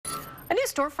A new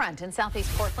storefront in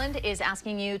Southeast Portland is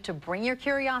asking you to bring your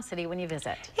curiosity when you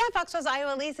visit. Yeah, Fox 12's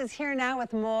Io Elise is here now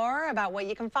with more about what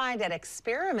you can find at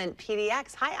Experiment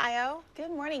PDX. Hi, Io.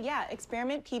 Good morning. Yeah,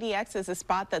 Experiment PDX is a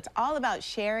spot that's all about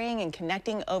sharing and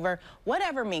connecting over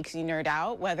whatever makes you nerd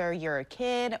out, whether you're a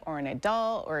kid or an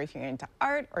adult, or if you're into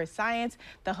art or science.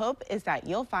 The hope is that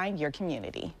you'll find your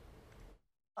community.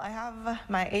 I have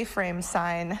my A-frame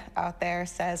sign out there,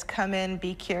 says come in,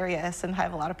 be curious, and I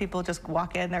have a lot of people just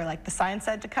walk in, they're like, the sign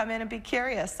said to come in and be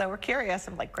curious, so we're curious.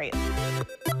 I'm like, great.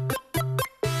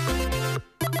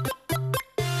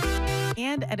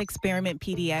 And at Experiment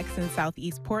PDX in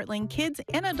Southeast Portland, kids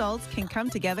and adults can come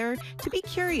together to be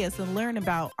curious and learn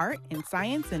about art and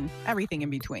science and everything in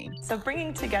between. So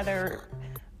bringing together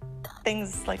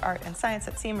things like art and science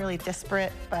that seem really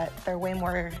disparate, but they're way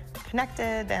more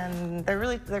connected, and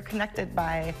they're connected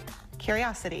by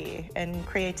curiosity and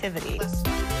creativity.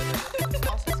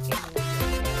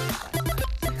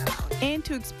 And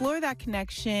to explore that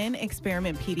connection,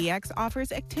 Experiment PDX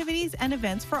offers activities and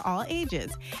events for all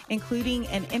ages, including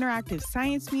an interactive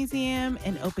science museum,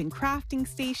 an open crafting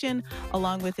station,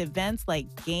 along with events like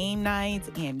game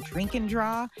nights and drink and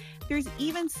draw. There's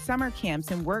even summer camps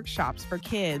and workshops for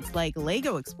kids like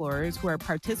Lego Explorers, where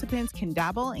participants can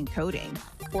dabble in coding.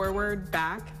 Forward,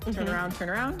 back, turn around, turn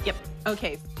around? Yep.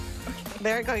 Okay.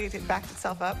 There it goes, it backed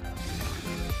itself up.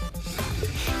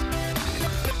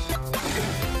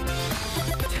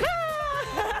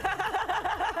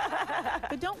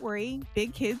 But don't worry,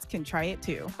 big kids can try it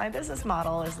too. My business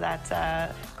model is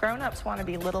that grown-ups want to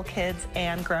be little kids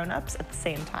and grown-ups at the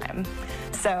same time.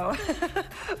 So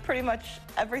pretty much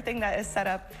everything that is set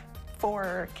up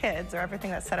for kids, or everything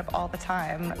that's set up all the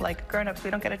time, like grown-ups, we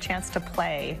don't get a chance to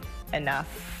play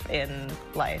enough in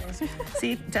life.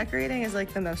 See, decorating is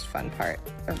like the most fun part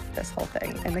of this whole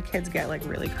thing, and the kids get like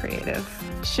really creative.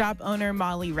 Shop owner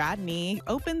Molly Radney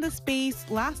opened the space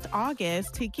last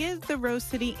August to give the Rose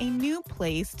City a new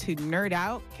place to nerd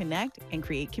out, connect, and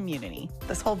create community.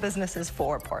 This whole business is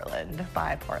for Portland,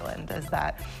 by Portland, is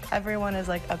that everyone is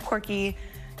like a quirky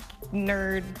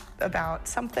nerd about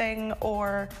something,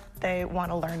 or they want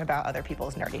to learn about other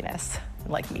people's nerdiness,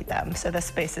 like meet them. So this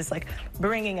space is like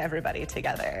bringing everybody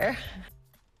together.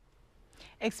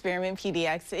 Experiment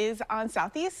PDX is on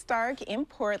Southeast Stark in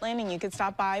Portland, and you can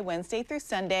stop by Wednesday through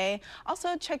Sunday.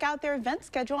 Also, check out their event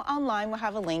schedule online. We'll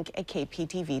have a link at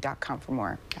kptv.com for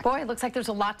more. Boy, it looks like there's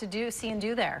a lot to see and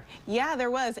do there. Yeah, there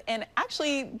was. And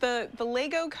actually, the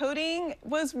Lego coding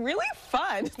was really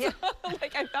fun. Yeah. So,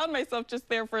 like, I found myself just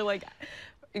there for, like,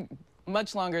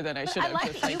 much longer than I should have. I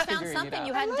like that you found something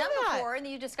you hadn't done before, and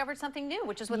you discovered something new,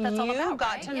 which is what that's all about. You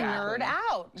got to nerd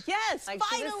out. Yes, Like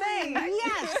finally.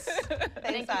 yes.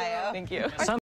 Thanks, Io. Thank you.